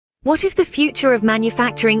What if the future of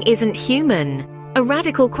manufacturing isn't human? A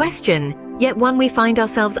radical question, yet one we find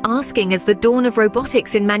ourselves asking as the dawn of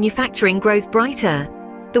robotics in manufacturing grows brighter.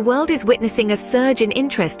 The world is witnessing a surge in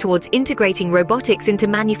interest towards integrating robotics into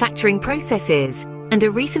manufacturing processes, and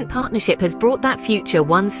a recent partnership has brought that future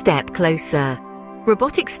one step closer.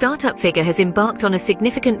 Robotics startup Figure has embarked on a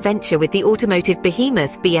significant venture with the automotive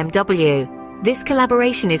behemoth BMW. This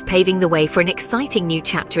collaboration is paving the way for an exciting new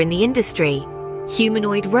chapter in the industry.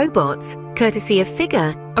 Humanoid robots, courtesy of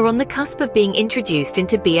Figure, are on the cusp of being introduced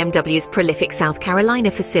into BMW's prolific South Carolina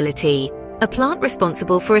facility, a plant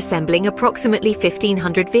responsible for assembling approximately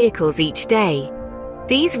 1,500 vehicles each day.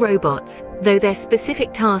 These robots, though their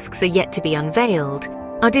specific tasks are yet to be unveiled,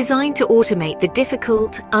 are designed to automate the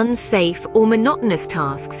difficult, unsafe, or monotonous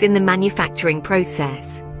tasks in the manufacturing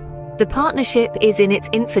process. The partnership is in its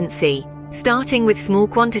infancy, starting with small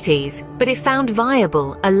quantities, but if found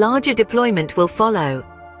viable, a larger deployment will follow.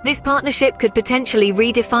 This partnership could potentially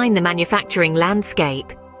redefine the manufacturing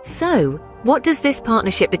landscape. So, what does this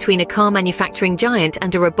partnership between a car manufacturing giant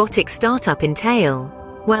and a robotics startup entail?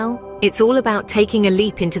 Well, it's all about taking a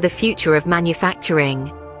leap into the future of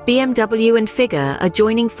manufacturing. BMW and Figure are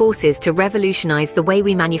joining forces to revolutionize the way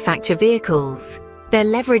we manufacture vehicles. They're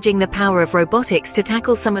leveraging the power of robotics to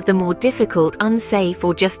tackle some of the more difficult, unsafe,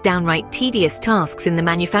 or just downright tedious tasks in the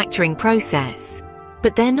manufacturing process.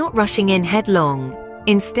 But they're not rushing in headlong.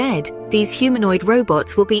 Instead, these humanoid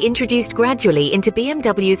robots will be introduced gradually into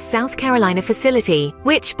BMW's South Carolina facility,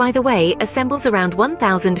 which, by the way, assembles around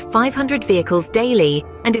 1,500 vehicles daily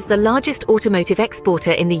and is the largest automotive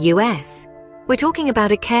exporter in the US. We're talking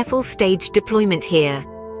about a careful, staged deployment here.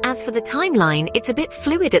 As for the timeline, it's a bit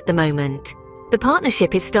fluid at the moment. The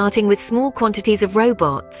partnership is starting with small quantities of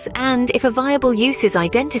robots, and if a viable use is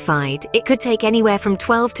identified, it could take anywhere from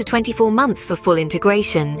 12 to 24 months for full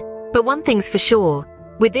integration. But one thing's for sure,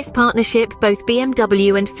 with this partnership, both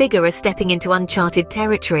BMW and Figure are stepping into uncharted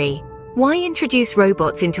territory. Why introduce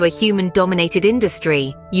robots into a human-dominated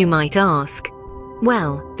industry, you might ask?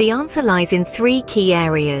 Well, the answer lies in three key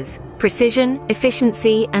areas: precision,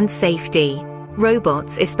 efficiency, and safety.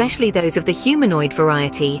 Robots, especially those of the humanoid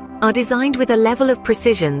variety, are designed with a level of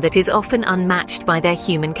precision that is often unmatched by their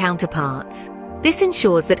human counterparts. This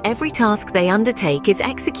ensures that every task they undertake is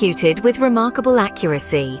executed with remarkable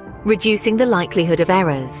accuracy, reducing the likelihood of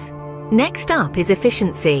errors. Next up is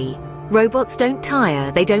efficiency. Robots don't tire,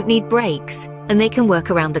 they don't need breaks, and they can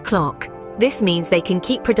work around the clock. This means they can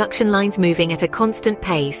keep production lines moving at a constant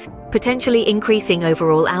pace, potentially increasing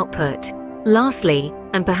overall output. Lastly,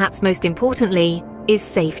 and perhaps most importantly, is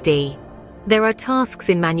safety. There are tasks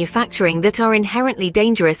in manufacturing that are inherently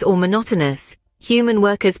dangerous or monotonous. Human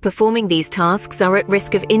workers performing these tasks are at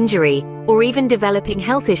risk of injury or even developing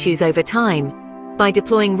health issues over time. By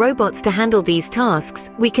deploying robots to handle these tasks,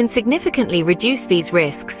 we can significantly reduce these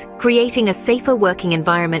risks, creating a safer working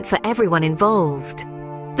environment for everyone involved.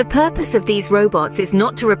 The purpose of these robots is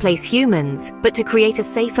not to replace humans, but to create a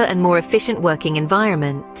safer and more efficient working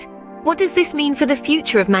environment. What does this mean for the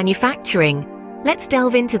future of manufacturing? Let's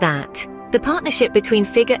delve into that. The partnership between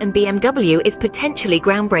Figure and BMW is potentially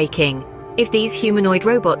groundbreaking. If these humanoid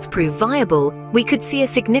robots prove viable, we could see a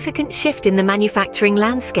significant shift in the manufacturing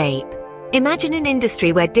landscape. Imagine an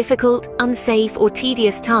industry where difficult, unsafe, or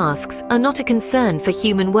tedious tasks are not a concern for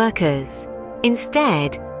human workers.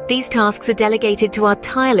 Instead, these tasks are delegated to our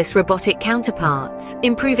tireless robotic counterparts,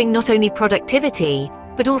 improving not only productivity,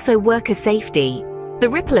 but also worker safety. The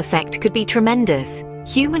ripple effect could be tremendous.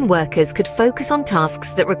 Human workers could focus on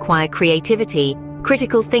tasks that require creativity,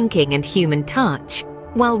 critical thinking, and human touch,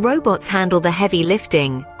 while robots handle the heavy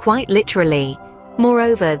lifting, quite literally.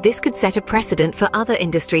 Moreover, this could set a precedent for other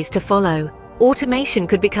industries to follow. Automation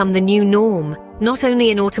could become the new norm, not only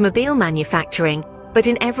in automobile manufacturing, but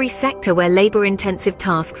in every sector where labor-intensive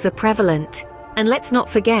tasks are prevalent. And let's not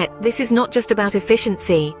forget, this is not just about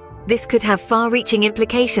efficiency. This could have far-reaching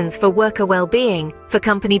implications for worker well-being, for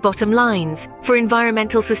company bottom lines, for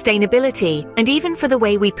environmental sustainability, and even for the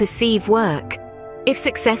way we perceive work. If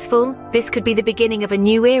successful, this could be the beginning of a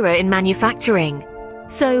new era in manufacturing.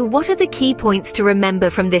 So, what are the key points to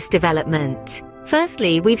remember from this development?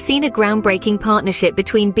 Firstly, we've seen a groundbreaking partnership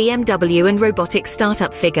between BMW and robotics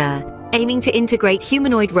startup Figure, aiming to integrate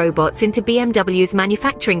humanoid robots into BMW's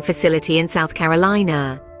manufacturing facility in South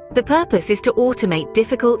Carolina. The purpose is to automate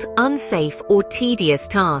difficult, unsafe, or tedious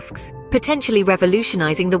tasks, potentially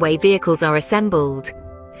revolutionizing the way vehicles are assembled.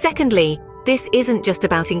 Secondly, this isn't just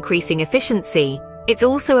about increasing efficiency, it's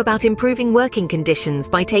also about improving working conditions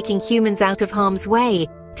by taking humans out of harm's way,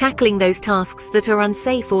 tackling those tasks that are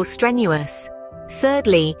unsafe or strenuous.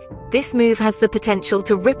 Thirdly, this move has the potential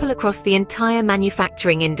to ripple across the entire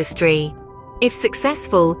manufacturing industry. If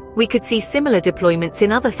successful, we could see similar deployments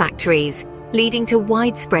in other factories, leading to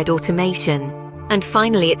widespread automation. And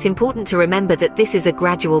finally, it's important to remember that this is a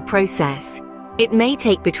gradual process. It may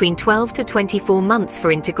take between 12 to 24 months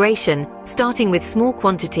for integration, starting with small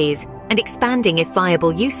quantities and expanding if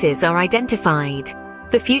viable uses are identified.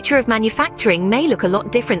 The future of manufacturing may look a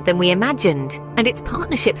lot different than we imagined, and it's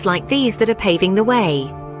partnerships like these that are paving the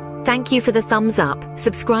way. Thank you for the thumbs up,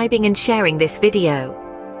 subscribing and sharing this video.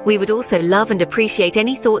 We would also love and appreciate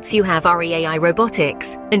any thoughts you have re AI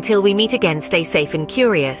robotics. Until we meet again, stay safe and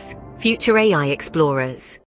curious, future AI explorers.